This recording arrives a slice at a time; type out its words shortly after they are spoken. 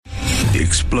The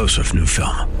explosive new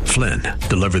film, Flynn,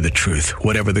 deliver the truth,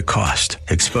 whatever the cost,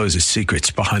 exposes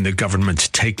secrets behind the government's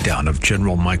takedown of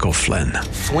General Michael Flynn.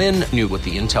 Flynn knew what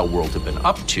the intel world had been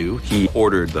up to. He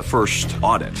ordered the first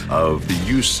audit of the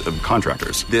use of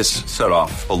contractors. This set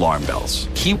off alarm bells.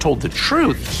 He told the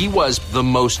truth. He was the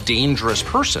most dangerous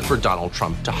person for Donald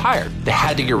Trump to hire. They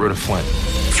had to get rid of Flynn.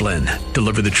 Flynn,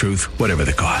 deliver the truth, whatever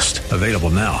the cost. Available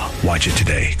now. Watch it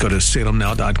today. Go to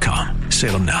salemnow.com.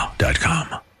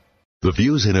 salemnow.com. The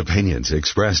views and opinions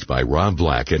expressed by Rob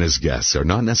Black and his guests are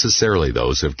not necessarily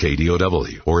those of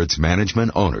KDOW or its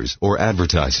management, owners, or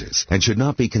advertisers, and should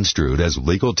not be construed as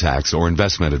legal, tax, or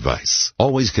investment advice.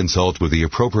 Always consult with the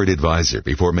appropriate advisor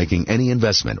before making any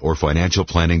investment or financial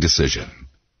planning decision.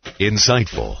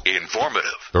 Insightful, informative,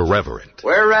 irreverent.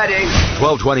 We're ready.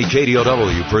 1220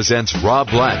 KDOW presents Rob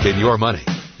Black and Your Money.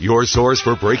 Your source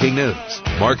for breaking news,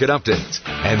 market updates,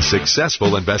 and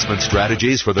successful investment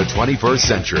strategies for the 21st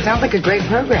century. Sounds like a great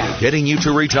program. Getting you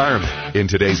to retirement in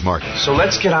today's market. So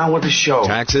let's get on with the show.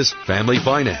 Taxes, family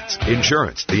finance,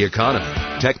 insurance, the economy,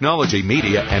 technology,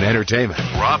 media, and entertainment.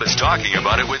 Rob is talking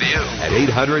about it with you at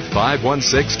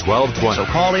 800-516-1220. So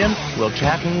call in, we'll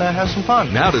chat and have some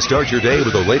fun. Now to start your day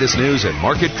with the latest news and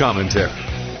market commentary.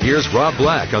 Here's Rob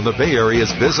Black on the Bay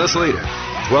Area's business leader,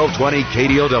 1220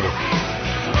 KDOW.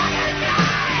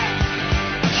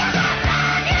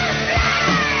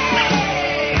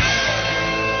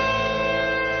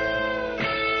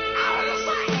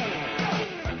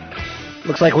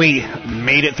 Looks like we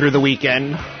made it through the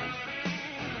weekend.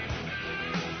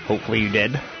 Hopefully you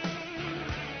did.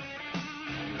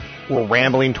 We're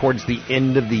rambling towards the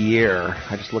end of the year.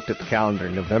 I just looked at the calendar,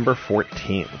 November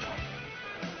 14th.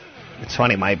 It's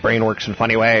funny, my brain works in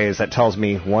funny ways. That tells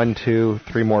me 1, 2,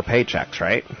 3 more paychecks,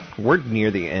 right? We're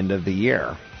near the end of the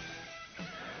year.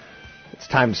 It's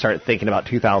time to start thinking about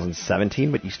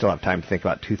 2017, but you still have time to think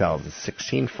about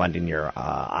 2016, funding your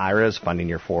IRAs, funding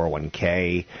your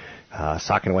 401k,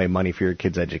 socking away money for your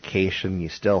kids' education. You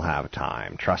still have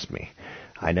time. Trust me.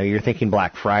 I know you're thinking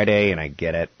Black Friday, and I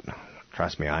get it.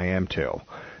 Trust me, I am too.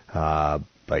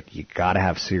 But you got to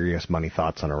have serious money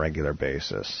thoughts on a regular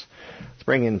basis. Let's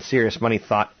bring in Serious Money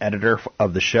Thought editor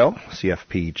of the show,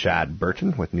 CFP Chad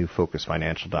Burton with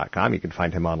NewFocusFinancial.com. You can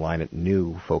find him online at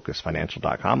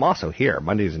NewFocusFinancial.com. Also here,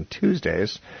 Mondays and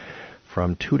Tuesdays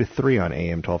from 2 to 3 on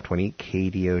AM 1220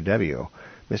 KDOW.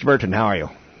 Mr. Burton, how are you?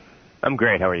 I'm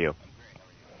great. How are you?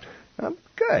 I'm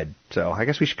good. So I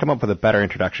guess we should come up with a better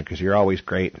introduction because you're always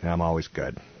great and I'm always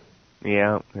good.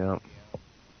 Yeah. Well,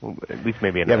 at least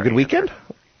maybe another. You have a good weekend?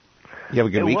 You have a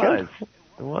good weekend?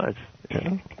 It was.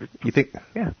 Yeah. You think?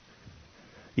 Yeah.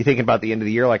 You thinking about the end of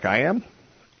the year like I am?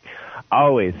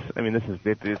 Always. I mean, this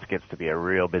gets to be a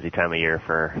real busy time of year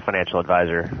for financial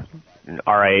advisor and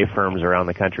RIA firms around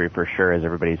the country for sure, as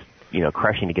everybody's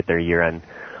crushing to get their year-end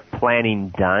planning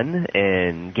done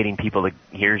and getting people to,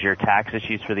 here's your tax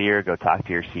issues for the year, go talk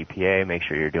to your CPA, make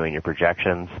sure you're doing your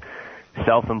projections.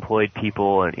 Self-employed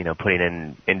people and, putting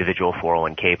in individual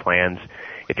 401k plans.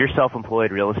 If you're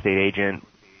self-employed real estate agent,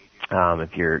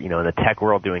 if you're, in the tech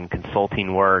world doing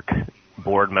consulting work,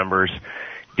 board members,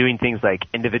 doing things like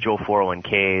individual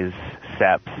 401ks,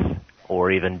 SEPs,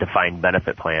 or even defined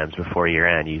benefit plans before year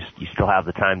end, you still have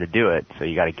the time to do it, so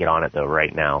you got to get on it, though,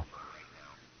 right now.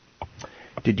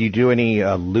 Did you do any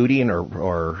looting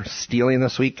or stealing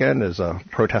this weekend as a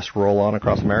protest roll on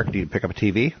across America? Did you pick up a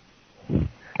TV?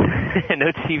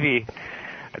 No TV.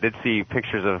 I did see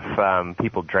pictures of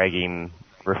people dragging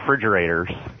refrigerators,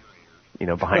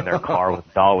 behind their car with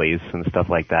dollies and stuff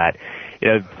like that.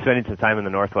 Spending some time in the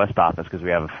Northwest office because we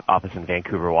have an office in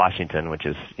Vancouver, Washington, which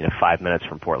is 5 minutes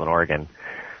from Portland, Oregon.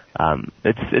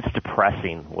 It's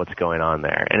depressing what's going on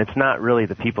there, and it's not really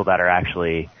the people that are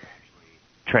actually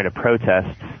trying to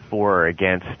protest for or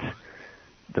against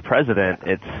the president.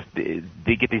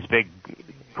 They get these big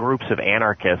groups of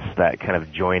anarchists that kind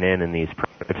of join in these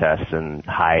protests and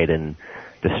hide and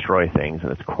destroy things,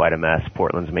 and it's quite a mess.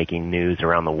 Portland's making news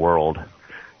around the world.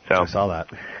 So I saw that.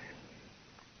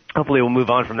 Hopefully we'll move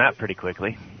on from that pretty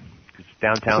quickly.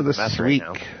 Downtown's a mess right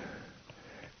now.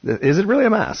 Is it really a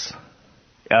mess?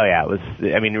 Oh, yeah. It was.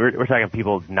 I mean, we're talking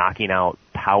people knocking out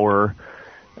power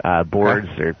boards.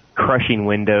 They're crushing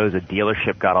windows. A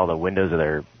dealership got all the windows of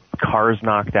their cars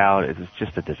knocked out. It's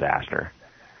just a disaster.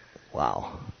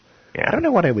 Wow. Yeah. I don't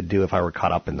know what I would do if I were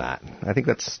caught up in that. I think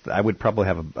I would probably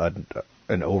have an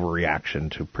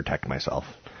overreaction to protect myself.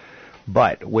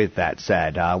 But with that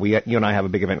said, you and I have a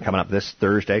big event coming up this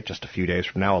Thursday, just a few days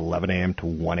from now, 11 a.m. to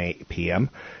 1 p.m.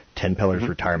 10 Pillars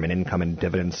Retirement Income and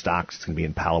Dividend Stocks. It's going to be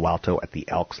in Palo Alto at the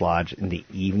Elks Lodge. In the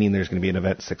evening, there's going to be an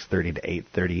event, 6:30 to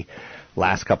 8:30.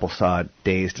 Last couple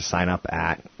days to sign up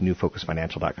at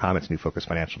newfocusfinancial.com. It's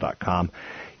newfocusfinancial.com.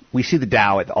 We see the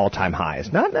Dow at all-time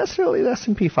highs. Not necessarily the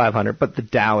S&P 500, but the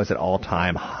Dow is at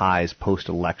all-time highs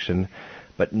post-election,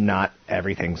 but not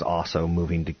everything's also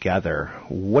moving together.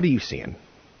 What are you seeing?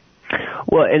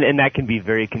 Well, and that can be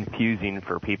very confusing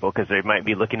for people because they might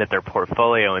be looking at their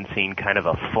portfolio and seeing kind of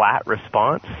a flat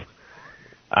response.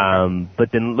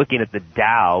 But then looking at the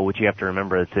Dow, which you have to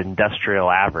remember, it's an industrial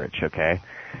average, okay?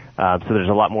 So there's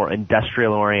a lot more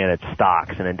industrial-oriented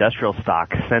stocks, and industrial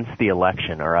stocks since the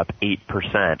election are up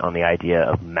 8% on the idea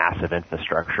of massive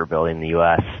infrastructure building in the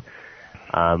U.S.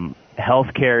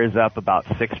 Healthcare is up about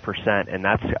 6%, and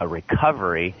that's a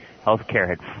recovery. Healthcare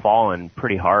had fallen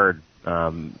pretty hard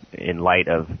in light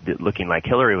of looking like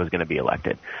Hillary was going to be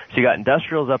elected. So you got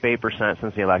industrials up 8%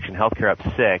 since the election, healthcare up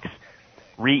 6%,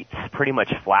 REITs pretty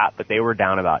much flat, but they were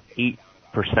down about 8%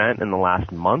 in the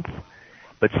last month.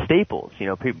 But staples,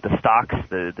 the stocks,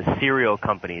 the cereal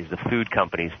companies, the food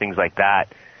companies, things like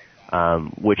that,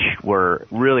 which were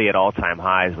really at all-time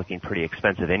highs, looking pretty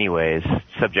expensive anyways,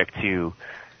 subject to,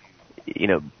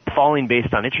 falling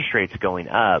based on interest rates going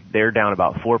up, they're down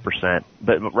about 4%.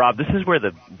 But Rob, this is where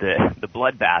the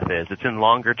bloodbath is. It's in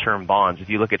longer-term bonds. If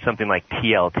you look at something like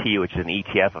TLT, which is an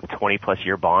ETF of 20-plus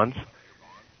year bonds,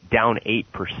 down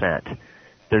 8%.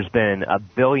 There's been $1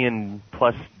 billion+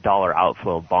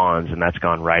 outflow of bonds, and that's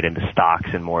gone right into stocks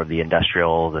and more of the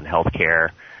industrials and healthcare.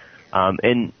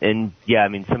 And yeah, I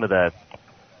mean, some of the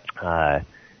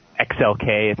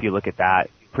XLK, if you look at that,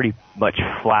 pretty much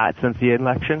flat since the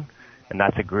election, and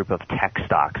that's a group of tech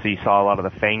stocks. So you saw a lot of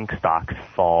the FANG stocks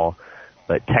fall,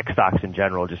 but tech stocks in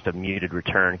general just a muted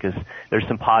return because there's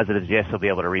some positives. Yes, they'll be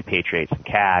able to repatriate some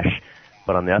cash,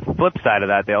 but on the flip side of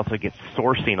that, they also get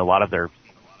sourcing a lot of their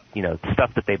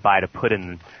stuff that they buy to put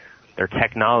in their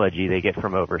technology they get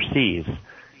from overseas,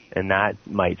 and that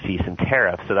might see some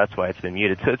tariffs, so that's why it's been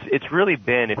muted. So it's really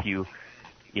been, if you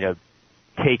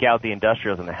take out the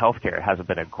industrials and the healthcare, it hasn't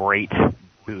been a great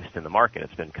boost in the market.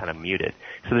 It's been kind of muted.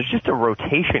 So there's just a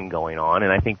rotation going on,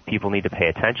 and I think people need to pay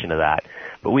attention to that.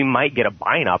 But we might get a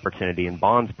buying opportunity in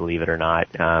bonds, believe it or not,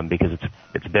 because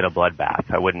it's been a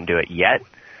bloodbath. I wouldn't do it yet.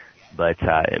 But,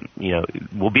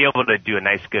 we'll be able to do a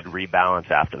nice, good rebalance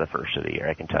after the first of the year,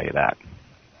 I can tell you that.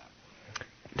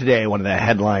 Today, one of the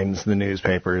headlines in the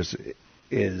newspapers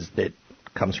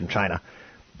comes from China,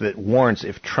 that warrants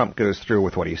if Trump goes through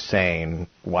with what he's saying,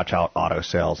 watch out auto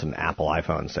sales and Apple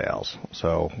iPhone sales.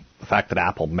 So the fact that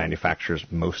Apple manufactures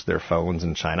most of their phones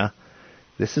in China,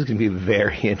 this is going to be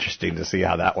very interesting to see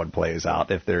how that one plays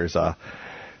out, if there's a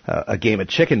game of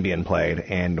chicken being played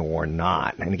and or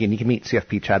not. And again, you can meet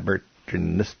CFP Chad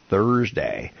Burton this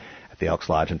Thursday at the Elks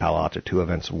Lodge in Palo Alto. 2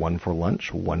 events, one for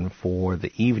lunch, one for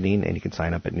the evening, and you can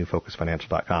sign up at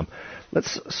newfocusfinancial.com.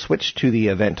 Let's switch to the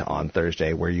event on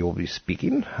Thursday where you will be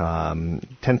speaking, 10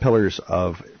 Pillars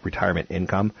of Retirement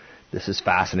Income. This is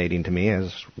fascinating to me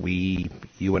as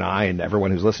you and I and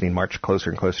everyone who's listening march closer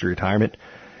and closer to retirement.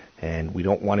 And we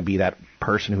don't want to be that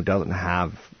person who doesn't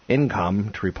have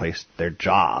income to replace their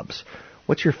jobs.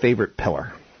 What's your favorite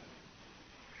pillar?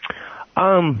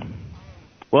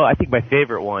 Well, I think my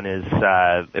favorite one is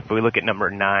if we look at number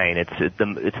 9. It's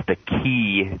the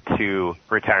key to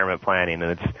retirement planning,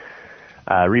 and it's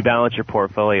rebalance your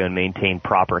portfolio and maintain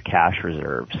proper cash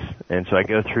reserves. And so I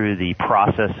go through the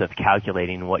process of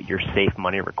calculating what your safe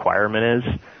money requirement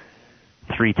is.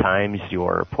 3 times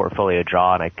your portfolio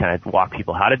draw, and I kind of walk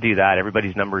people how to do that.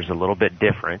 Everybody's number is a little bit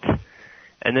different.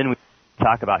 And then we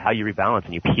talk about how you rebalance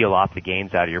and you peel off the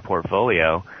gains out of your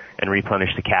portfolio and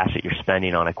replenish the cash that you're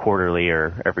spending on a quarterly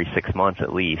or every 6 months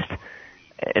at least.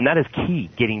 And that is key,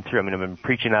 getting through. I mean, I've been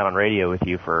preaching that on radio with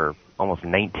you for almost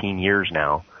 19 years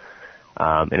now,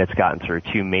 and it's gotten through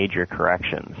 2 major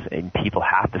corrections, and people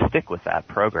have to stick with that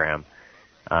program.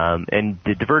 And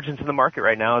the divergence in the market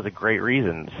right now is a great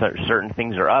reason. Certain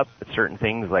things are up, but certain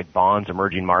things like bonds,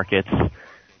 emerging markets,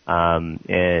 and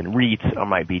REITs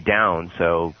might be down.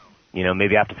 So,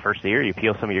 maybe after the first of the year, you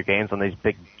peel some of your gains on these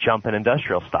big jump in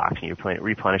industrial stocks and you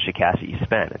replenish the cash that you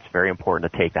spent. It's very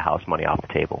important to take the house money off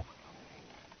the table.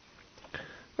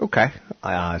 Okay.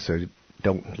 So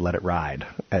don't let it ride,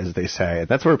 as they say.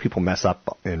 That's where people mess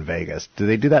up in Vegas. Do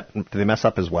they do that? Do they mess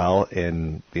up as well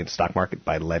in the stock market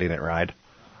by letting it ride?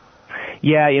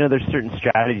 Yeah, there's certain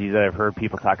strategies that I've heard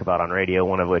people talk about on radio,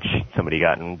 one of which somebody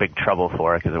got in big trouble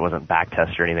for because it wasn't back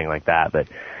test or anything like that. But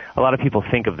a lot of people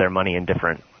think of their money in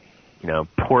different,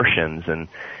 portions, and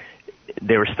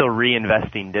they were still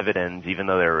reinvesting dividends even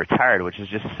though they were retired, which is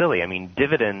just silly. I mean,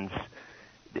 dividends,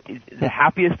 the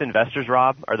happiest investors,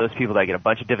 Rob, are those people that get a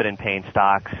bunch of dividend-paying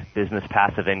stocks, business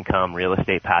passive income, real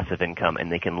estate passive income,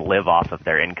 and they can live off of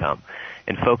their income.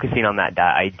 And focusing on that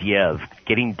idea of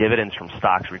getting dividends from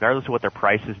stocks, regardless of what their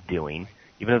price is doing,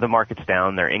 even if the market's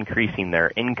down, they're increasing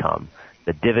their income,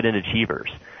 the dividend achievers.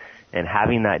 And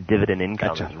having that dividend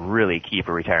income is really key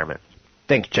for retirement.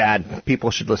 Thanks, Chad.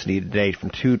 People should listen to you today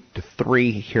from 2 to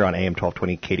 3 here on AM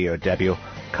 1220 KDOW.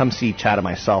 Come see Chad and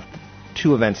myself.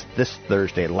 2 events this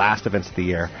Thursday, last events of the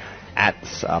year at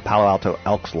Palo Alto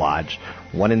Elks Lodge.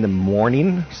 One in the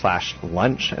morning /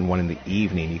 lunch and one in the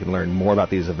evening. You can learn more about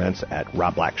these events at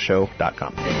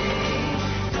robblackshow.com.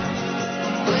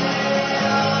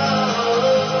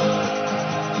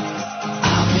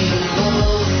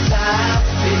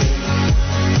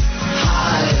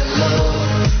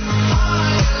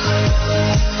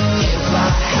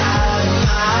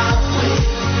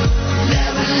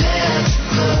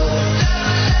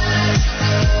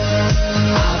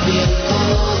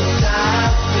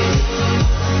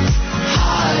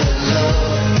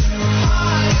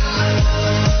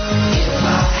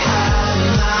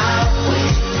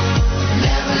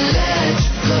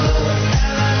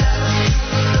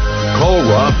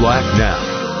 Rob Black now.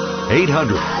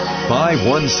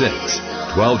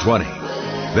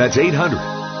 800-516-1220. That's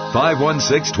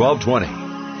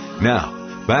 800-516-1220.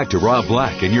 Now, back to Rob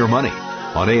Black and Your Money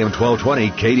on AM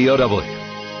 1220 KDOW.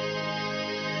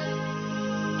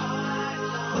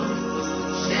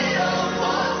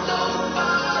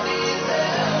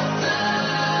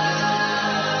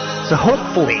 So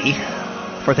hopefully,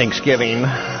 for Thanksgiving,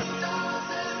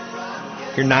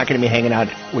 you're not going to be hanging out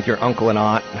with your uncle and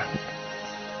aunt,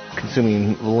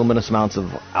 consuming voluminous amounts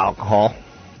of alcohol,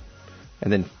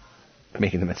 and then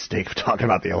making the mistake of talking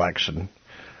about the election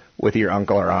with your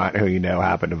uncle or aunt who you know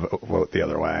happen to vote the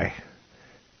other way.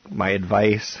 My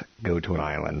advice, go to an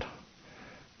island.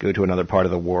 Go to another part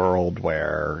of the world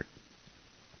where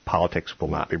politics will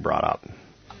not be brought up.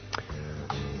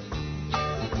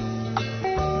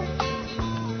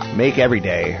 Make every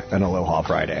day an Aloha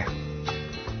Friday.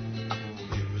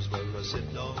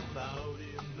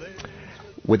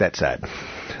 With that said,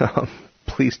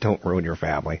 please don't ruin your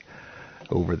family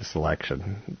over this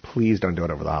election. Please don't do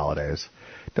it over the holidays.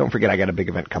 Don't forget, I got a big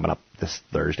event coming up this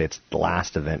Thursday. It's the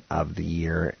last event of the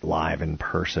year, live in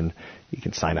person. You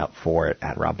can sign up for it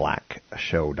at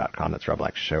robblackshow.com. That's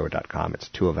robblackshow.com. It's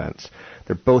 2 events.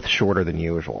 They're both shorter than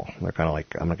usual. They're kind of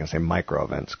like, I'm not going to say micro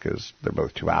events because they're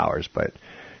both 2 hours, but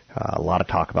a lot of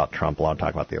talk about Trump, a lot of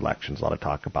talk about the elections, a lot of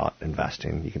talk about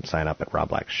investing. You can sign up at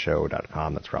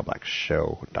robblackshow.com. That's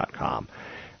robblackshow.com.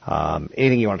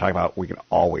 Anything you want to talk about, we can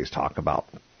always talk about.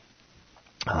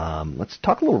 Let's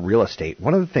talk a little real estate.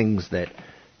 One of the things that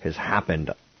has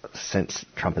happened since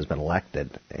Trump has been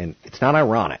elected, and it's not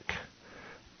ironic,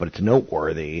 but it's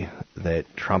noteworthy that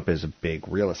Trump is a big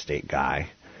real estate guy,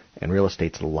 and real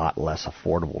estate's a lot less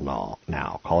affordable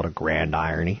now. Call it a grand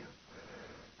irony.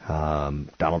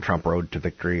 Donald Trump rode to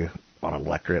victory on an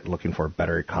electorate looking for a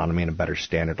better economy and a better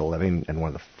standard of living, and one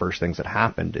of the first things that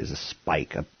happened is a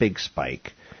big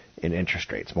spike in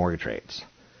interest rates, mortgage rates.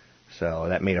 So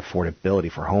that made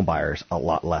affordability for home buyers a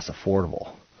lot less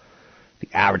affordable. The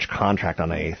average contract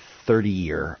on a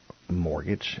 30-year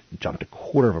mortgage jumped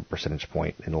 0.25 percentage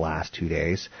point in the last 2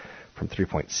 days, from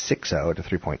 3.60 to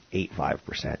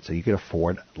 3.85%. So you could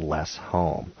afford less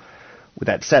home. With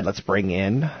that said, let's bring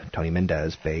in Tony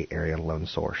Mendez, Bay Area Loan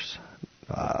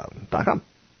Source.com.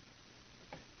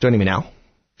 Joining me now,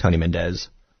 Tony Mendez,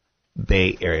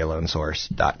 Bay Area Loan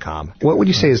Source.com. What would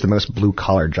you say is the most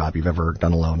blue-collar job you've ever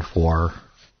done a loan for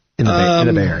in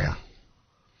the Bay Area?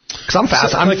 Because I'm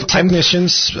fast. I'm like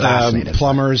technicians, fascinated.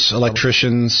 Plumbers,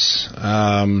 electricians,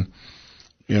 anybody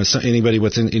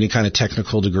with any kind of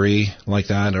technical degree like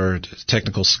that or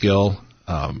technical skill.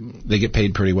 They get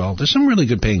paid pretty well. There's some really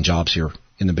good paying jobs here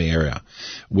in the Bay Area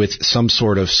with some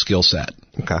sort of skill set.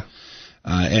 Okay.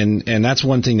 And that's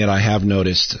one thing that I have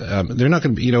noticed. They're not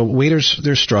going to be, waiters,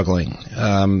 they're struggling.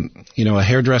 A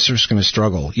hairdresser's going to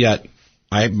struggle. Yet,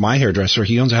 my hairdresser,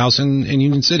 he owns a house in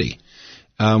Union City.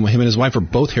 Him and his wife are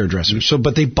both hairdressers.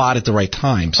 But they bought at the right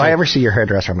time. If I ever see your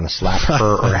hairdresser, I'm going to slap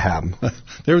her or him.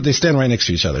 They stand right next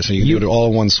to each other, so you can do it all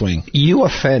in one swing. You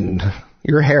offend.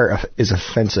 Your hair is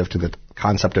offensive to the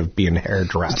concept of being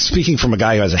hairdressed. Speaking from a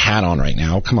guy who has a hat on right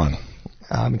now, come on.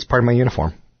 It's part of my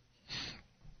uniform.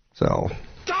 So.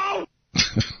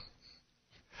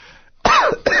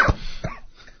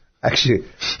 Actually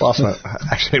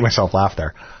made myself laugh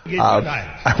there.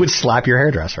 I would slap your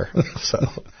hairdresser. So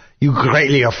you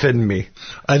greatly offend me.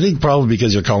 I think probably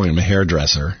because you're calling him a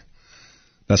hairdresser.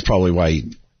 That's probably why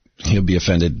he he'll be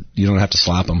offended. You don't have to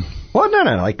slap him. Well, no.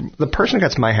 Like, the person who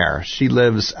cuts my hair, she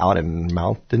lives out in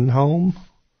Mountain Home.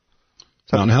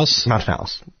 Mountain House? Mountain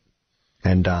House.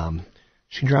 And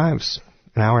she drives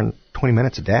an hour and 20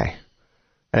 minutes a day.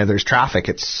 And if there's traffic,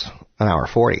 it's an hour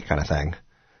 40 kind of thing.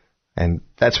 And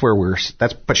that's where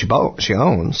but she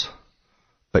owns,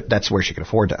 but that's where she can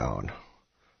afford to own.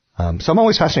 So I'm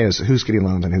always fascinated as to who's getting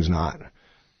loans and who's not.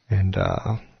 And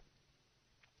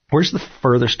where's the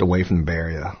furthest away from the Bay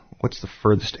Area? What's the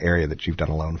furthest area that you've done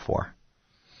a loan for?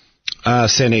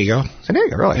 San Diego. San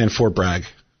Diego, really? And Fort Bragg.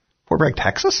 Fort Bragg,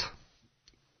 Texas?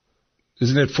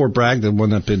 Isn't it Fort Bragg, the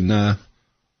one up in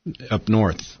up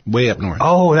north, way up north?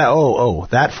 Oh,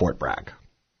 that Fort Bragg.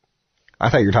 I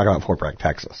thought you were talking about Fort Bragg,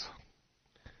 Texas.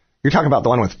 You're talking about the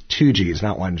one with 2 G's,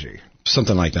 not 1 G.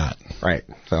 Something like that. Right.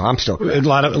 So I'm still correct. A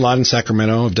lot in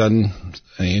Sacramento. I've done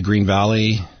Green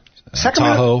Valley,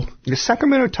 Tahoe. Is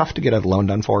Sacramento tough to get a loan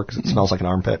done for because it smells like an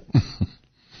armpit?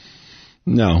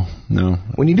 No.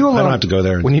 When you do a loan, I don't have to go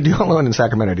there. When you do a loan in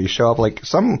Sacramento, do you show up like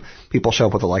some people show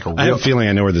up with like a? I have a feeling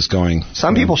I know where this is going.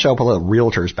 Some people show up with a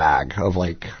realtor's bag of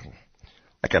like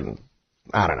I don't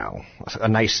know, a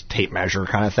nice tape measure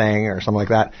kind of thing or something like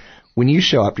that. When you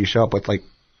show up, do you show up with like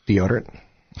deodorant?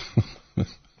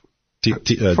 In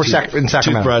Sacramento.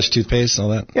 Toothbrush, toothpaste, all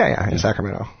that? Yeah, in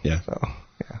Sacramento. Yeah. So,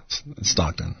 yeah.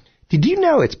 Stockton. Did you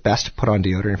know it's best to put on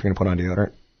deodorant if you're going to put on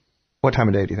deodorant? What time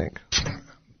of day do you think?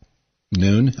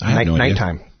 Noon? I have no idea.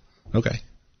 Nighttime. Okay.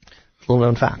 Little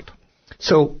known fact.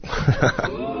 So,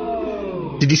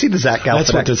 did you see the Zach Galifianakis?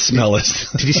 That's what the smell is.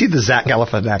 Did you see the Zach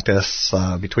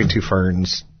Galifianakis Between Two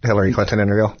Ferns Hillary Clinton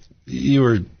interview?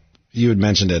 You had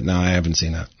mentioned it. No, I haven't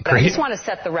seen that. I just want to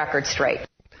set the record straight.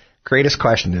 Greatest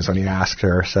question is when you ask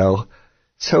her, so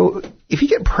if you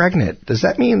get pregnant, does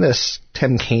that mean this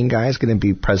Tim Kaine guy is going to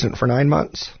be president for 9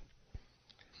 months?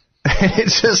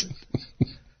 It's just,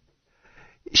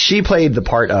 she played the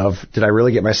part of, did I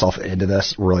really get myself into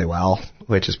this really well,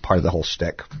 which is part of the whole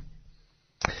shtick.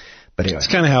 But anyway. It's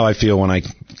kind of how I feel when I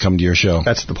come to your show.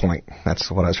 That's the point.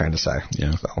 That's what I was trying to say.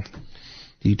 Yeah. So,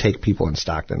 do you take people in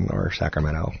Stockton or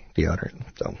Sacramento deodorant?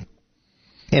 So,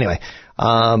 anyway,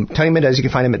 Tony Mendez, you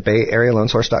can find him at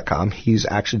BayAreaLoanSource.com. He's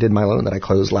actually did my loan that I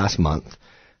closed last month.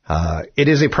 It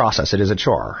is a process. It is a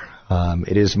chore.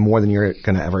 It is more than you're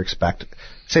going to ever expect.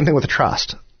 Same thing with a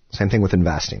trust. Same thing with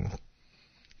investing.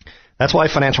 That's why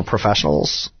financial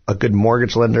professionals, a good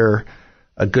mortgage lender,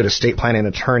 a good estate planning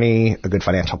attorney, a good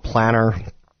financial planner,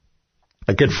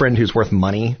 a good friend who's worth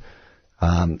money,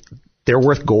 they're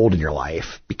worth gold in your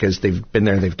life because they've been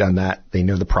there, they've done that, they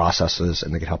know the processes,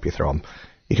 and they can help you through them.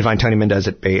 You can find Tony Mendez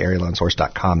at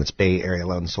BayAreaLoanSource.com. That's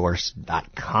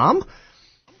BayAreaLoanSource.com.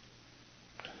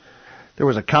 There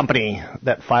was a company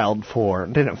that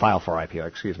didn't file for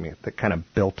IPO, that kind of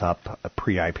built up a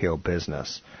pre-IPO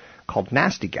business called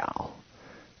Nasty Gal.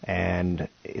 And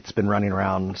it's been running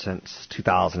around since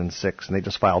 2006, and they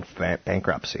just filed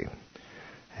bankruptcy.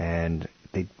 And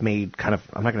they made kind of,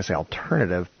 I'm not going to say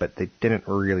alternative, but they didn't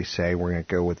really say we're going to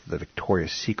go with the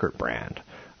Victoria's Secret brand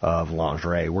of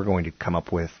lingerie. We're going to come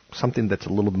up with something that's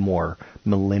a little more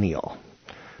millennial,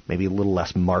 maybe a little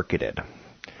less marketed.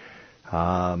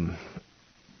 Company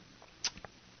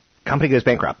goes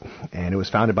bankrupt, and it was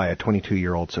founded by a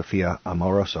 22-year-old Sophia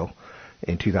Amoroso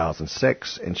in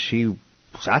 2006, and she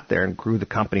sat there and grew the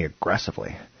company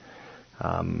aggressively.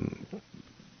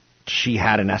 She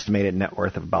had an estimated net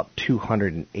worth of about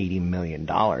 $280 million,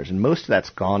 and most of that's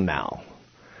gone now.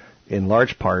 In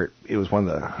large part, it was one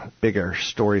of the bigger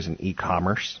stories in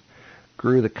e-commerce.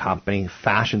 Grew the company,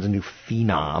 fashion's a new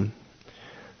phenom.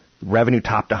 Revenue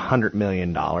topped $100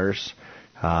 million.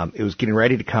 It was getting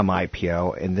ready to come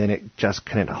IPO, and then it just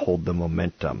couldn't hold the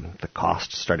momentum. The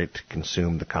costs started to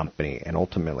consume the company, and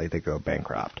ultimately they go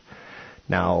bankrupt.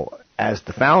 Now, as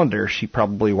the founder, she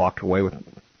probably walked away with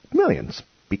millions,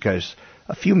 because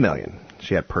a few million.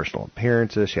 She had personal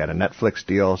appearances, she had a Netflix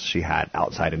deal, she had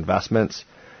outside investments.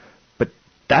 But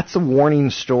that's a warning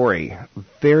story.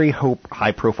 Very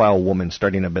high-profile woman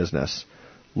starting a business,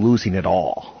 losing it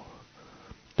all.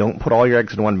 Don't put all your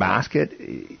eggs in one basket.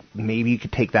 Maybe you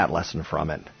could take that lesson from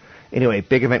it. Anyway,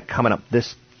 big event coming up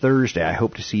this Thursday. I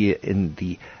hope to see you in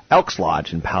the Elks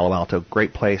Lodge in Palo Alto.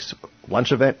 Great place.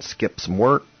 Lunch event. Skip some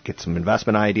work. Get some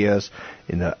investment ideas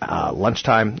in the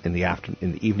lunchtime. In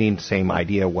the evening, same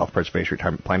idea. Wealth preservation,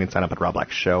 retirement planning. Sign up at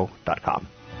robblackshow.com.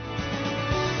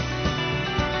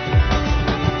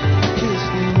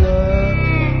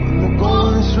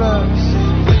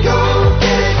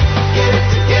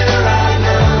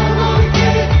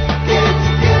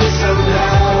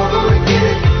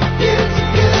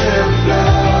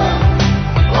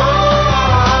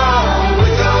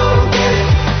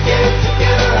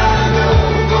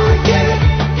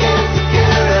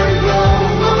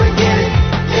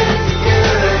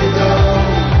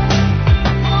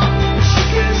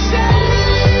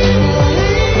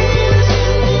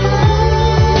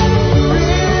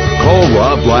 Call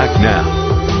Rob Black now.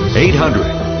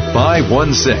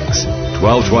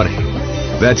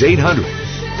 800-516-1220. That's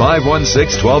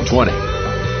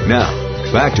 800-516-1220.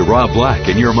 Now, back to Rob Black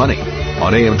and Your Money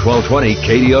on AM 1220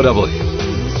 KDOW.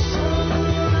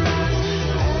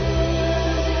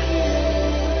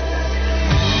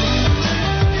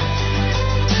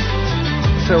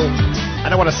 So, I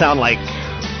don't want to sound like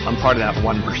I'm part of that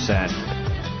 1%,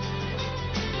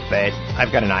 but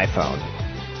I've got an iPhone.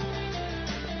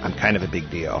 I'm kind of a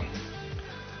big deal.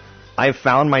 I've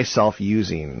found myself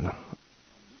using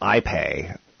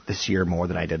iPay this year more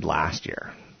than I did last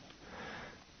year.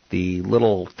 The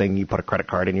little thing, you put a credit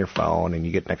card in your phone and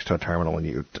you get next to a terminal and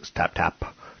you just tap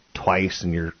twice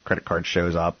and your credit card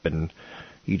shows up and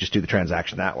you just do the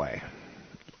transaction that way.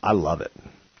 I love it.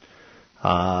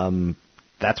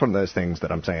 That's one of those things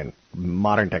that I'm saying,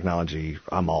 modern technology,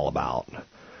 I'm all about.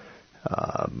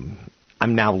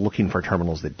 I'm now looking for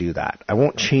terminals that do that. I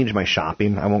won't change my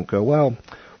shopping. I won't go, well,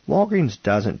 Walgreens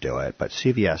doesn't do it, but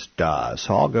CVS does,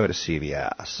 so I'll go to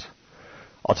CVS.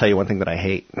 I'll tell you one thing that I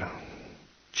hate,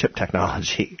 chip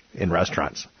technology in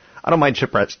restaurants. I don't mind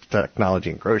chip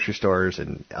technology in grocery stores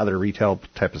and other retail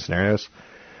type of scenarios,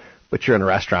 but you're in a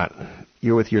restaurant,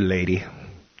 you're with your lady,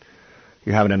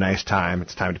 you're having a nice time,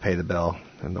 it's time to pay the bill,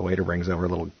 and the waiter brings over a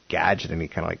little gadget and he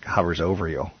kind of like hovers over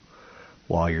you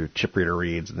while your chip reader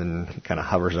reads, and then he kind of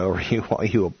hovers over you while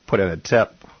you put in a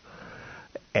tip,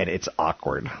 and it's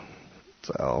awkward.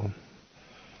 So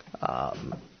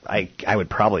I would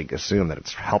probably assume that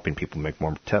it's helping people make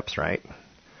more tips, right?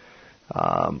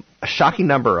 A shocking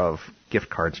number of gift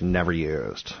cards never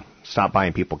used. Stop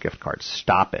buying people gift cards.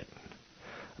 Stop it.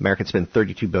 Americans spend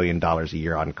 $32 billion a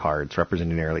year on cards,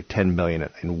 representing nearly $10 billion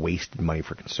in wasted money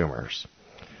for consumers.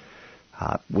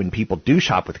 When people do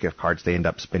shop with gift cards, they end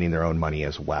up spending their own money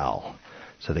as well.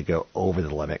 So they go over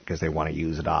the limit because they want to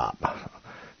use it up.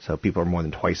 So people are more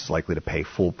than twice as likely to pay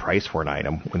full price for an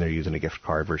item when they're using a gift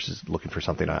card versus looking for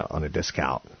something on a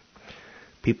discount.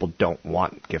 People don't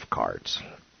want gift cards.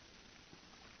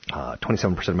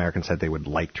 27% of Americans said they would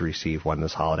like to receive one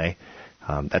this holiday.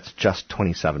 That's just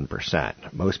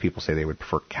 27%. Most people say they would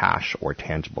prefer cash or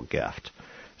tangible gift.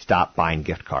 Stop buying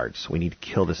gift cards. We need to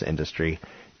kill this industry.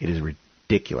 It is ridiculous.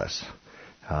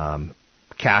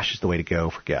 Cash is the way to go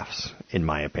for gifts, in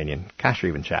my opinion. Cash or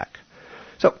even check.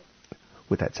 So,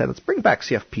 with that said, let's bring back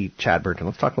CFP Chad Burton.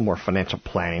 Let's talk a little more financial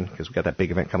planning, because we've got that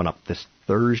big event coming up this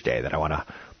Thursday that I want to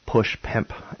push,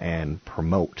 pimp, and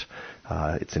promote.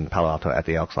 It's in Palo Alto at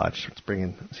the Elks Lodge. Let's bring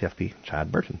in CFP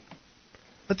Chad Burton.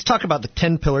 Let's talk about the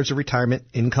 10 pillars of retirement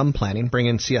income planning. Bring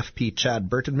in CFP Chad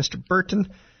Burton. Mr. Burton,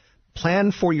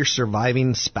 plan for your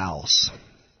surviving spouse.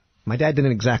 My dad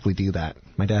didn't exactly do that.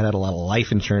 My dad had a lot of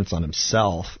life insurance on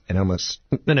himself and a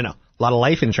lot of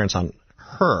life insurance on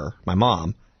her, my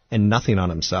mom, and nothing on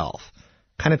himself.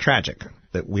 Kind of tragic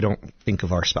that we don't think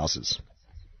of our spouses.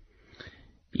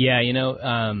 Yeah,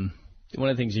 one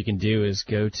of the things you can do is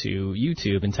go to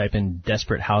YouTube and type in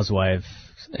Desperate Housewife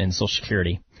and Social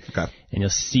Security. Okay. And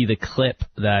you'll see the clip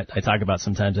that I talk about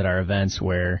sometimes at our events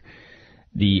where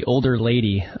the older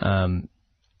lady,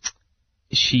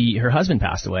 her husband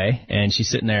passed away, and she's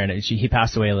sitting there, and he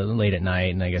passed away late at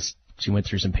night, and I guess she went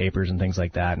through some papers and things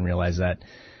like that and realized that,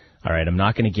 all right, I'm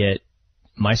not going to get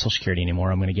my Social Security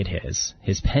anymore. I'm going to get his.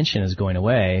 His pension is going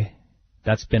away.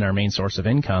 That's been our main source of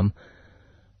income.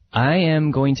 I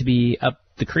am going to be up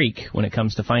the creek when it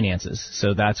comes to finances.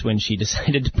 So that's when she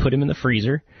decided to put him in the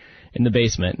freezer in the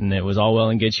basement, and it was all well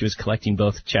and good. She was collecting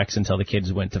both checks until the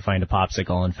kids went to find a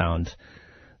popsicle and found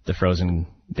the frozen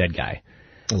dead guy.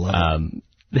 I love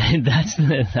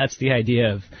it. That's the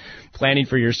idea of planning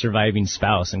for your surviving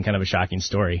spouse, and kind of a shocking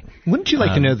story. Wouldn't you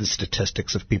like to know the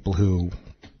statistics of people who,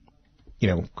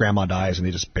 grandma dies and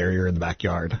they just bury her in the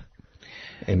backyard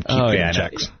and keep getting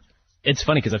checks? It's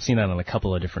funny because I've seen that on a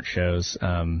couple of different shows,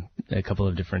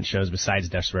 besides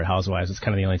Desperate Housewives. It's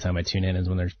kind of the only time I tune in is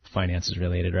when there's finances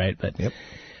related, right? But yep.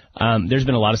 There's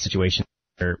been a lot of situations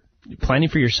where planning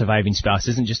for your surviving spouse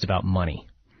isn't just about money.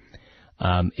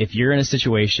 If you're in a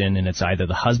situation and it's either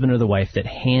the husband or the wife that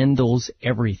handles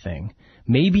everything,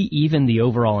 maybe even the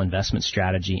overall investment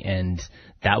strategy, and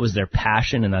that was their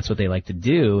passion and that's what they like to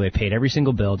do, they paid every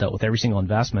single bill, dealt with every single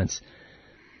investments.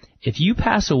 If you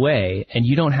pass away and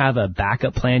you don't have a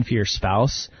backup plan for your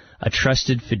spouse, a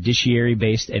trusted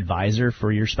fiduciary-based advisor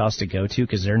for your spouse to go to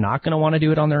because they're not going to want to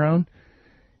do it on their own,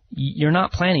 you're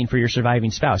not planning for your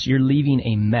surviving spouse. You're leaving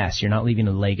a mess. You're not leaving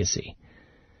a legacy.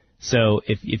 So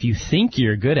if you think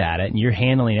you're good at it and you're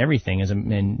handling everything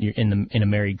and you're in a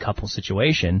married couple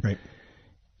situation, right,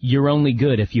 you're only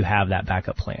good if you have that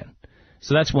backup plan.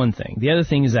 So that's one thing. The other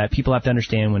thing is that people have to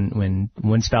understand when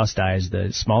one spouse dies,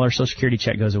 the smaller Social Security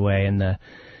check goes away, and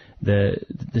the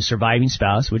surviving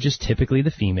spouse, which is typically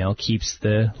the female, keeps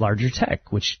the larger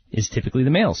check, which is typically the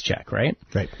male's check, right?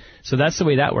 Right. So that's the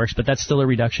way that works, but that's still a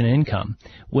reduction in income.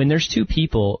 When there's two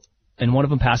people and one of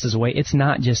them passes away,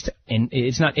 expenses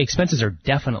are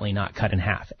definitely not cut in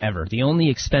half, ever. The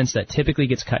only expense that typically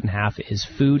gets cut in half is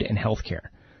food and health care,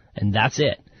 and that's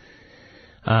it.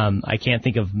 I can't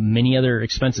think of many other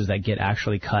expenses that get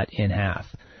actually cut in half.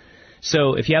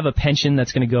 So if you have a pension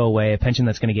that's going to go away, a pension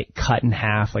that's going to get cut in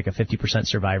half, like a 50%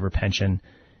 survivor pension,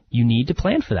 you need to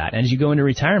plan for that. And as you go into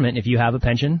retirement, if you have a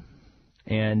pension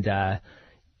and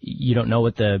you don't know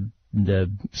what the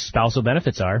spousal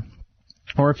benefits are,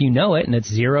 or if you know it and it's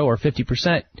 0 or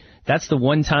 50%, that's the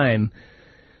one time,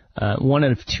 one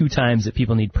out of 2 times that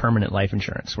people need permanent life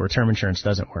insurance, where term insurance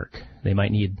doesn't work. They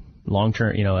might need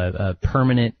long-term, a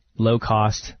permanent,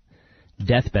 low-cost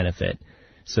death benefit,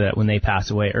 so that when they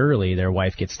pass away early, their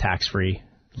wife gets tax-free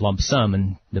lump sum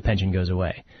and the pension goes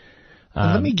away.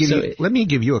 Let me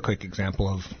give you a quick example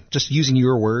of just using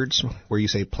your words where you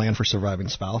say plan for surviving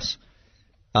spouse.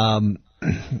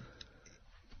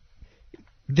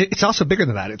 It's also bigger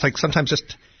than that. It's like sometimes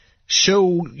just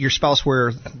show your spouse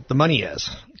where the money is,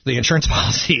 the insurance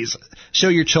policies. Show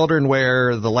your children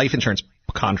where the life insurance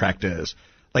contract is.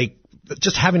 Like,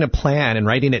 just having a plan and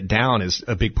writing it down is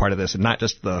a big part of this, and not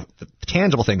just the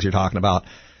tangible things you're talking about,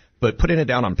 but putting it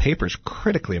down on paper is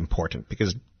critically important,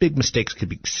 because big mistakes could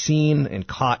be seen and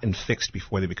caught and fixed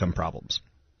before they become problems.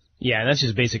 Yeah, and that's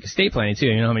just basic estate planning, too.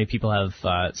 You know how many people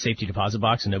have safety deposit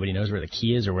box and nobody knows where the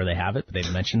key is or where they have it, but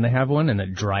they've mentioned they have one, and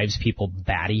it drives people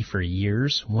batty for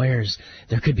years.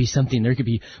 There could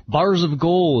be bars of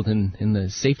gold in the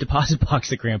safe deposit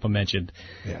box that Grandpa mentioned.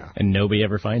 Yeah. And nobody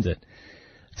ever finds it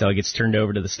until it gets turned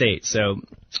over to the state. So,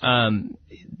 planning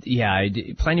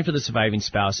for the surviving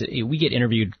spouse, we get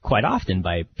interviewed quite often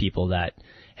by people that,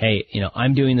 hey,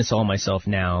 I'm doing this all myself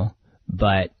now,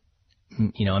 but,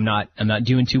 I'm not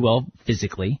doing too well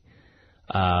physically,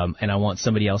 and I want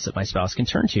somebody else that my spouse can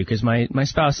turn to, because my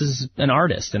spouse is an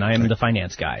artist and I am the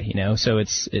finance guy, so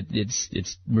it's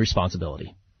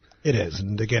responsibility. It is.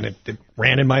 And again, it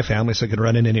ran in my family, so it could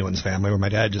run in anyone's family, where my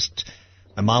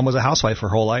mom was a housewife her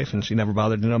whole life, and she never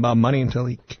bothered to know about money until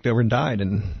he kicked over and died,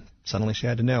 and suddenly she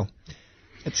had to know.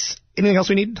 Anything else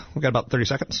we need? We've got about 30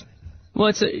 seconds.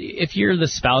 Well, if you're the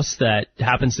spouse that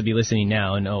happens to be listening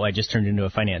now, and I just turned into a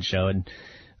finance show, and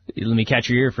let me catch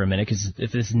your ear for a minute, because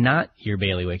if it's not your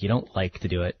bailiwick, you don't like to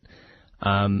do it,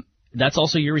 that's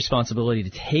also your responsibility to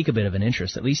take a bit of an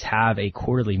interest, at least have a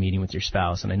quarterly meeting with your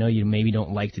spouse. And I know you maybe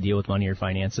don't like to deal with money or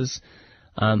finances,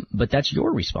 but that's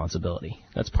your responsibility.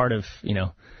 That's part of,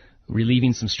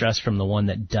 relieving some stress from the one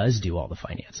that does do all the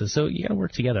finances. So you got to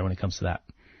work together when it comes to that.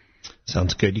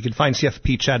 Sounds good. You can find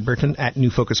CFP Chad Burton at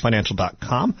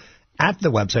newfocusfinancial.com. At the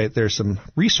website, there's some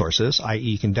resources, i.e.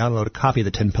 you can download a copy of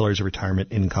the 10 Pillars of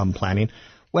Retirement Income Planning,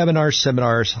 webinars,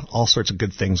 seminars, all sorts of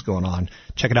good things going on.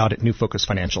 Check it out at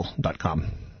newfocusfinancial.com.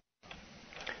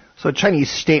 So a Chinese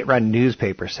state-run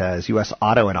newspaper says U.S.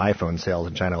 auto and iPhone sales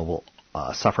in China will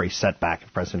suffer a setback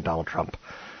if President Donald Trump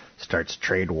starts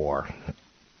trade war.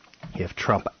 If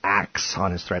Trump acts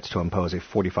on his threats to impose a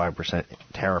 45%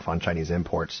 tariff on Chinese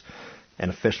imports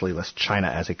and officially list China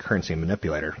as a currency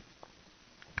manipulator,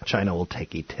 China will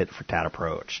take a tit-for-tat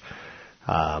approach.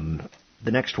 The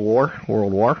next war,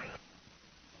 World War,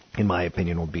 in my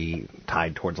opinion, will be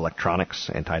tied towards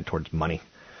electronics and tied towards money.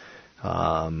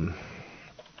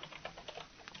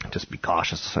 Just be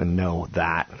cautious and know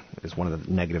that is one of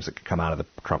the negatives that could come out of the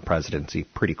Trump presidency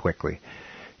pretty quickly,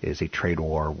 is a trade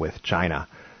war with China.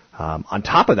 On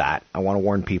top of that, I want to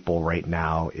warn people right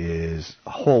now is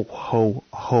hold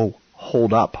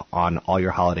up on all your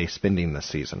holiday spending this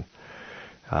season.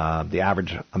 The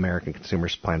average American consumer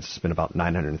plans to spend about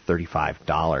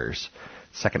 $935,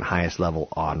 second highest level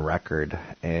on record,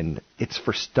 and it's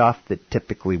for stuff that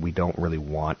typically we don't really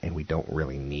want and we don't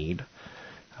really need.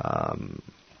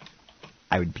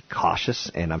 I would be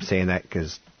cautious, and I'm saying that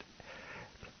because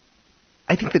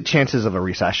I think the chances of a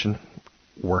recession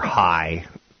were high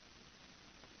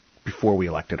before we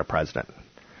elected a president.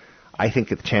 I think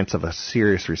the chance of a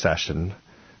serious recession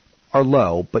are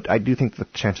low, but I do think the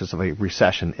chances of a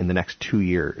recession in the next 2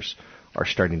 years are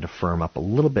starting to firm up a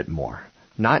little bit more.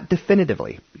 Not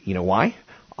definitively. You know why?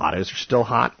 Autos are still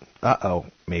hot.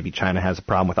 Maybe China has a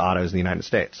problem with autos in the United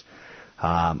States.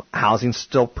 Housing's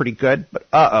still pretty good, but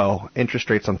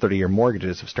interest rates on 30-year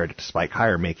mortgages have started to spike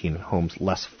higher, making homes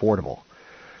less affordable.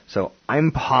 So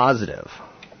I'm positive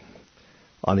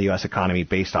on the U.S. economy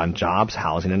based on jobs,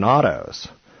 housing, and autos.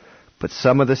 But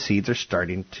some of the seeds are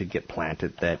starting to get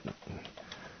planted that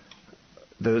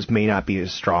those may not be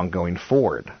as strong going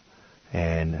forward.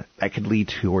 And that could lead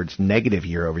towards negative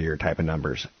year-over-year type of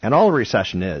numbers. And all a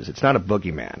recession is, it's not a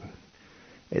boogeyman.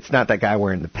 It's not that guy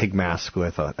wearing the pig mask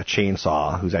with a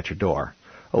chainsaw who's at your door.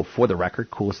 Oh, for the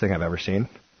record, coolest thing I've ever seen.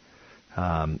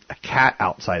 A cat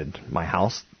outside my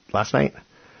house last night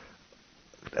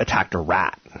attacked a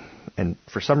rat. And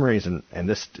for some reason, and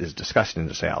this is disgusting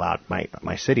to say out loud,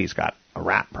 my city's got a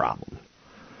rat problem.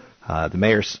 The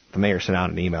mayor sent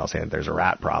out an email saying there's a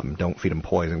rat problem. Don't feed them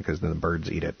poison because then the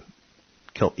birds eat it.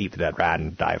 Eat the dead rat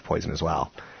and die of poison as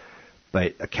well.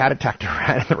 But a cat attacked a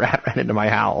rat and the rat ran into my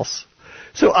house.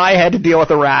 So I had to deal with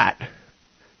a rat.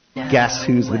 No. Guess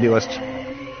who's the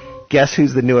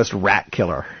newest rat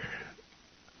killer?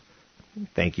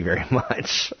 Thank you very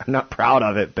much. I'm not proud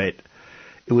of it, but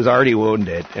it was already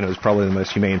wounded, and it was probably the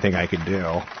most humane thing I could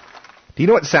do. Do you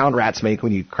know what sound rats make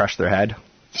when you crush their head?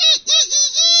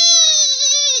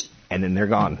 And then they're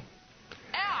gone.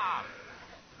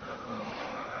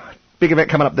 Big event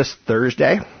coming up this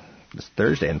Thursday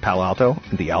in Palo Alto,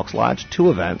 in the Elks Lodge.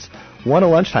 2 events. One, a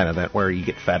lunchtime event where you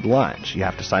get fed lunch. You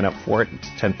have to sign up for it. It's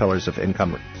 10 pillars of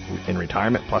income in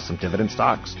retirement, plus some dividend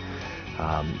stocks.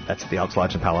 That's at the Elks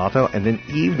Lodge in Palo Alto. And then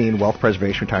evening, wealth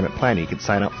preservation retirement plan. You can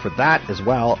sign up for that as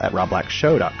well at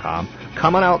robblackshow.com.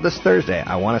 Come on out this Thursday.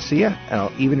 I want to see you, and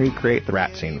I'll even recreate the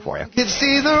rat scene for you. You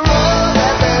see the road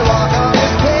that they walk on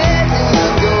is paved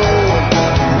in gold.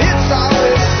 It's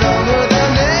always summer,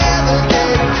 they're never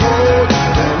getting cold.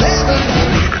 They're never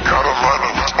getting got a lot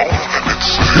of its own limits.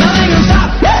 Nothing can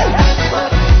stop me.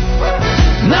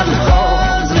 Nothing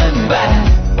holds me back.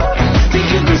 Think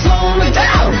you can slow me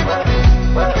down.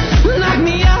 Knock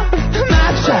me out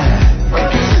my track.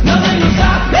 Nothing can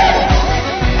stop me.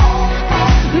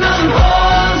 Nothing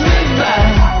holds me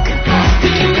back.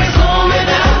 Think you can slow me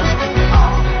down.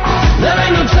 There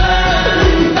ain't no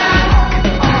turning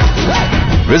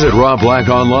back. Visit Rob Black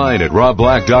online at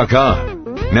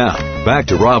robblack.com. Now, back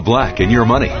to Rob Black and Your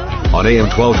Money on AM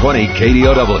 1220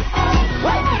 KDOW.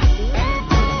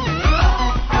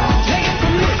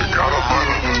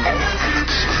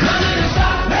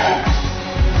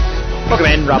 Welcome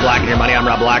in, Rob Black and Your Money. I'm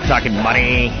Rob Black, talking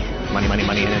money,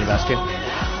 and investing.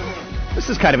 This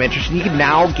is kind of interesting. You can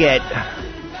now get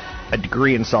a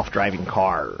degree in self-driving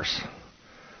cars.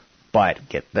 But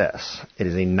get this. It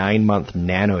is a 9-month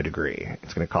nano degree.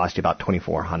 It's going to cost you about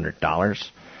 $2,400.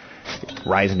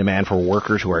 Rise in demand for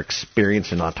workers who are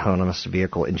experienced in autonomous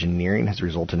vehicle engineering has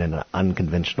resulted in an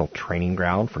unconventional training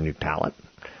ground for new talent.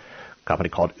 A company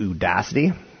called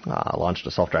Udacity launched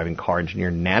a self-driving car engineer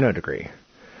nano degree.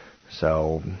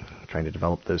 So, trying to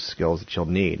develop those skills that you'll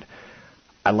need.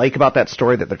 I like about that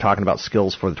story that they're talking about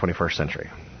skills for the 21st century.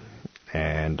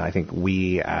 And I think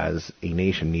we as a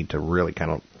nation need to really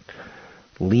kind of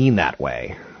lean that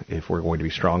way if we're going to be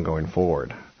strong going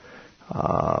forward.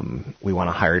 We want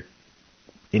a higher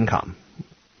income,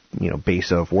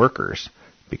 base of workers,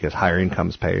 because higher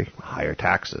incomes pay higher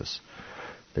taxes.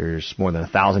 There's more than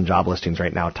 1,000 job listings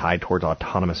right now tied towards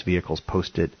autonomous vehicles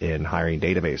posted in hiring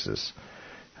databases.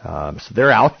 So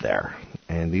they're out there,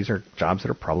 and these are jobs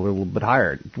that are probably a little bit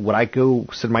higher. Would I go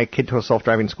send my kid to a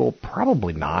self-driving school?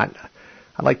 Probably not.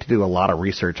 I'd like to do a lot of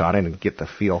research on it and get the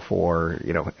feel for,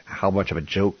 how much of a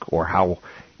joke or how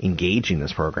engaging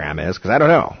this program is, because I don't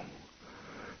know.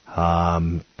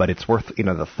 But it's worth,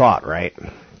 the thought, right,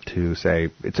 to say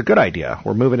it's a good idea.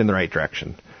 We're moving in the right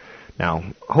direction. Now,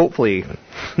 hopefully,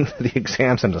 the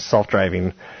exams into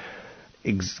self-driving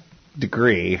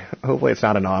degree, hopefully it's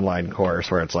not an online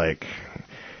course where it's like,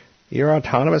 your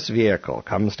autonomous vehicle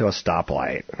comes to a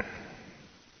stoplight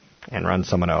and runs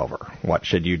someone over. What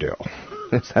should you do?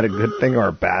 Is that a good thing or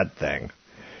a bad thing?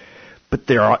 But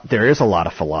there is a lot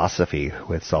of philosophy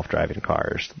with self-driving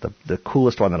cars. The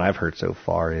coolest one that I've heard so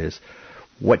far is,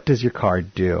 what does your car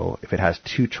do if it has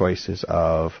 2 choices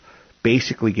of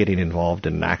basically getting involved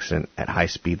in an accident at high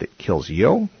speed that kills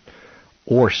you,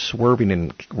 or swerving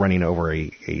and running over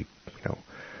a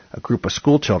group of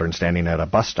school children standing at a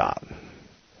bus stop?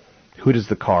 Who does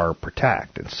the car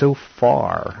protect? And so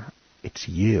far, it's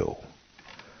you.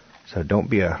 So don't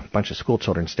be a bunch of school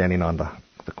children standing on the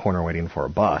corner waiting for a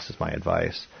bus, is my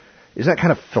advice. Isn't that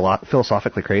kind of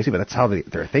philosophically crazy? But that's how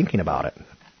they're thinking about it.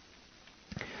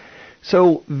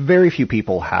 So very few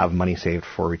people have money saved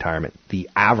for retirement. The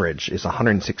average is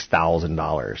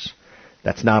 $106,000.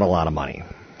 That's not a lot of money.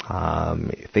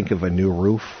 Think of a new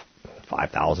roof,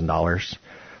 $5,000.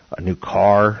 A new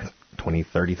car,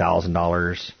 $20,000,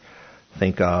 $30,000.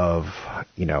 Think of,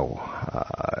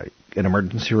 an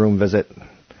emergency room visit.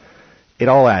 It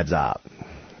all adds up.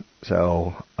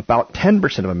 So about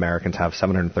 10% of Americans have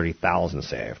 $730,000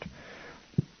 saved.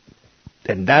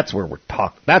 And that's what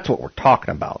we're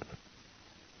talking about.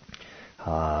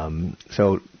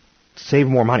 So save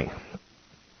more money.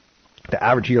 The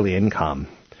average yearly income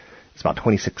is about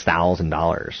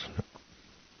 $26,000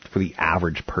 for the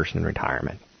average person in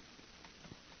retirement.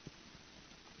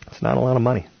 It's not a lot of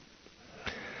money.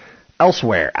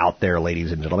 Elsewhere out there,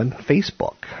 ladies and gentlemen,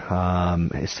 Facebook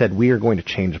has said we are going to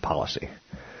change the policy.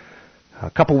 A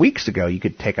couple weeks ago, you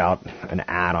could take out an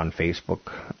ad on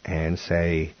Facebook and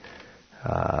say,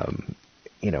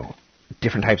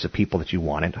 different types of people that you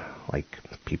wanted, like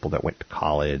people that went to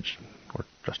college or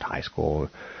just high school,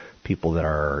 people that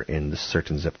are in this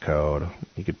certain zip code.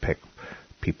 You could pick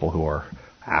people who are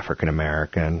African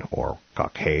American or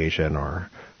Caucasian or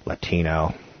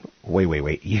Latino.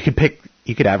 Wait.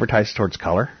 You could advertise towards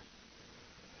color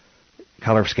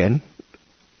of skin.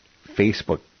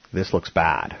 Facebook, this looks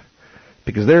bad.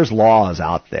 Because there's laws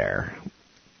out there,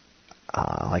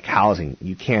 like housing.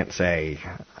 You can't say,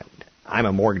 I'm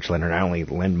a mortgage lender and I only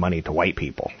lend money to white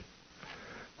people.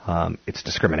 It's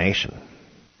discrimination.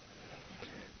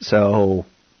 So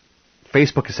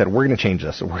Facebook has said, we're going to change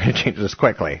this, and we're going to change this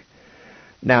quickly.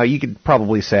 Now, you could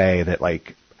probably say that,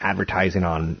 like, advertising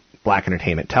on black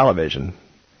entertainment television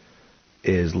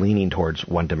is leaning towards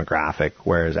one demographic,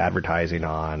 whereas advertising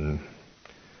on,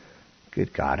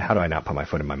 good God, how do I not put my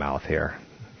foot in my mouth here?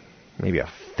 Maybe a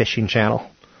fishing channel?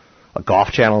 A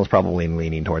golf channel is probably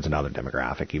leaning towards another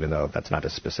demographic, even though that's not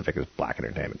as specific as black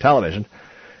entertainment television,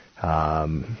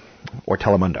 or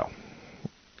Telemundo.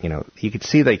 You could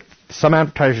see that some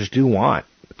advertisers do want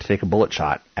to take a bullet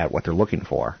shot at what they're looking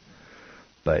for,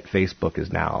 but Facebook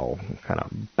is now kind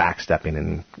of backstepping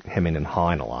and hemming and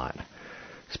hawing a lot.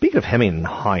 Speaking of hemming and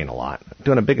hawing a lot,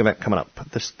 doing a big event coming up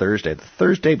this Thursday, the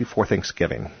Thursday before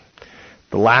Thanksgiving.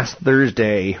 The last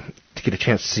Thursday to get a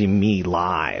chance to see me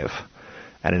live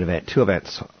at an event, 2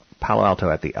 events, Palo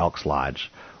Alto at the Elks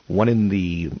Lodge, one in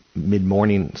the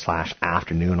mid-morning /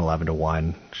 afternoon, 11 to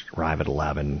 1, arrive at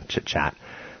 11, chit-chat,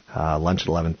 lunch at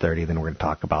 11:30, then we're going to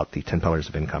talk about the 10 pillars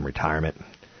of income, retirement,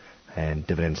 and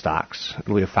dividend stocks.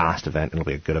 It'll be a fast event. It'll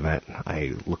be a good event.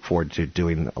 I look forward to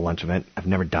doing a lunch event. I've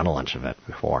never done a lunch event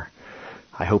before.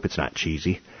 I hope it's not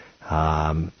cheesy.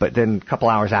 But then a couple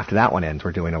hours after that one ends,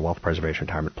 we're doing a wealth preservation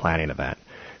retirement planning event.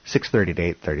 6:30 to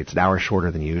 8:30. It's an hour shorter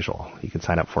than usual. You can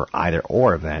sign up for either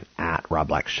or event at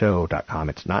robblackshow.com.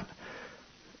 It's not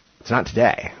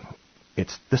today.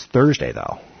 It's this Thursday,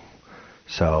 though.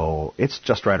 So it's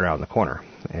just right around the corner.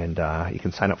 And you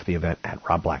can sign up for the event at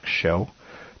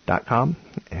robblackshow.com.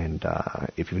 And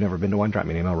if you've never been to one, drop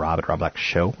me an email,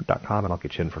 rob@robblackshow.com, and I'll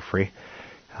get you in for free.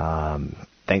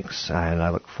 Thanks, and I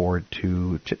look forward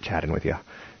to chit-chatting with you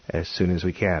as soon as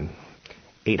we can.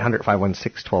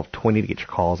 800-516-1220 to get your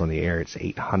calls on the air. It's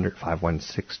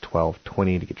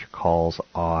 800-516-1220 to get your calls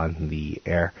on the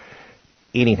air.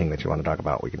 Anything that you want to talk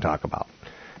about, we can talk about.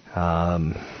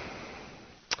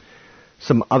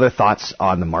 Some other thoughts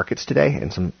on the markets today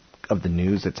and some of the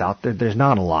news that's out there. There's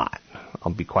not a lot.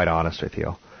 I'll be quite honest with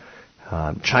you.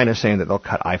 China's saying that they'll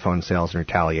cut iPhone sales and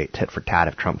retaliate tit for tat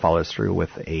if Trump follows through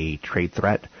with a trade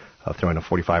threat of throwing a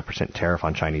 45% tariff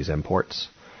on Chinese imports.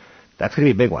 That's going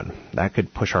to be a big one. That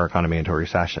could push our economy into a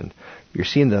recession. You're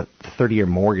seeing the 30-year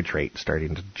mortgage rate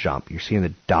starting to jump. You're seeing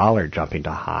the dollar jumping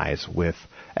to highs with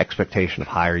expectation of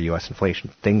higher U.S.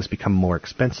 inflation. Things become more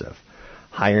expensive.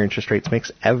 Higher interest rates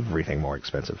makes everything more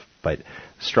expensive, but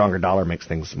stronger dollar makes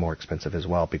things more expensive as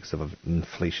well because of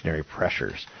inflationary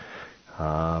pressures.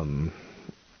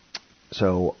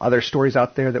 So other stories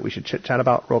out there that we should chit-chat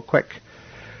about real quick.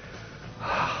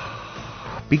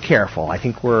 Be careful. I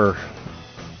think we're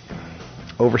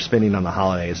overspending on the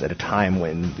holidays at a time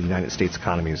when the United States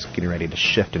economy is getting ready to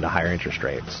shift into higher interest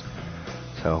rates.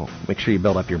 So make sure you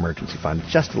build up your emergency fund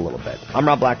just a little bit. I'm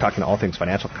Rob Black, talking all things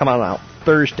financial. Come on out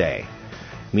Thursday.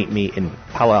 Meet me in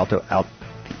Palo Alto, the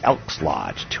Elks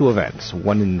Lodge. 2 events.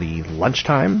 One in the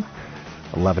lunchtime,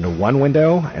 11 to 1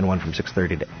 window, and one from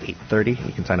 6:30 to 8:30.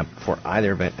 You can sign up for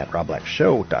either event at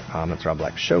robblackshow.com. That's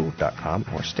robblackshow.com.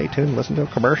 Or stay tuned, listen to a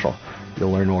commercial.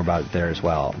 You'll learn more about it there as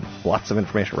well. Lots of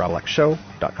information at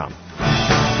robblackshow.com.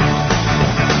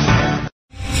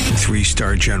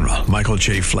 3-star General Michael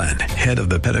J. Flynn, head of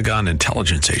the Pentagon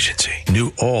Intelligence Agency,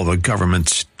 knew all the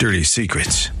government's dirty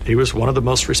secrets. He was one of the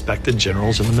most respected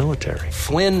generals in the military.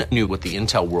 Flynn knew what the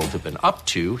intel world had been up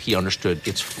to. He understood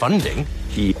its funding.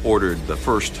 He ordered the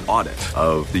first audit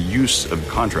of the use of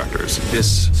contractors.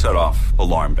 This set off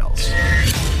alarm bells.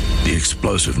 The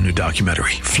explosive new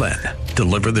documentary, Flynn,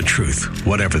 Deliver the Truth,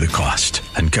 Whatever the Cost,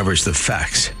 uncovers the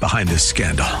facts behind this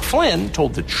scandal. Flynn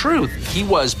told the truth. He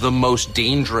was the most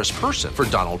dangerous person for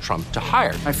Donald Trump to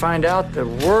hire. I find out the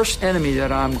worst enemy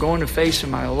that I'm going to face in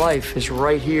my life is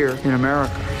right here in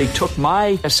America. They took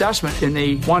my assessment and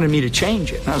they wanted me to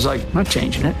change it. And I was like, I'm not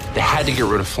changing it. They had to get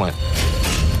rid of Flynn.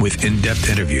 With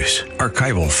in-depth interviews,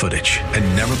 archival footage,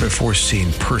 and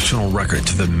never-before-seen personal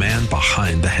records of the man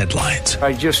behind the headlines.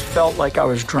 I just felt like I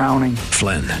was drowning.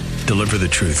 Flynn, Deliver the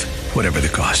Truth, Whatever the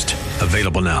Cost.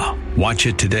 Available now. Watch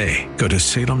it today. Go to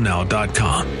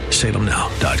salemnow.com.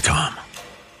 salemnow.com.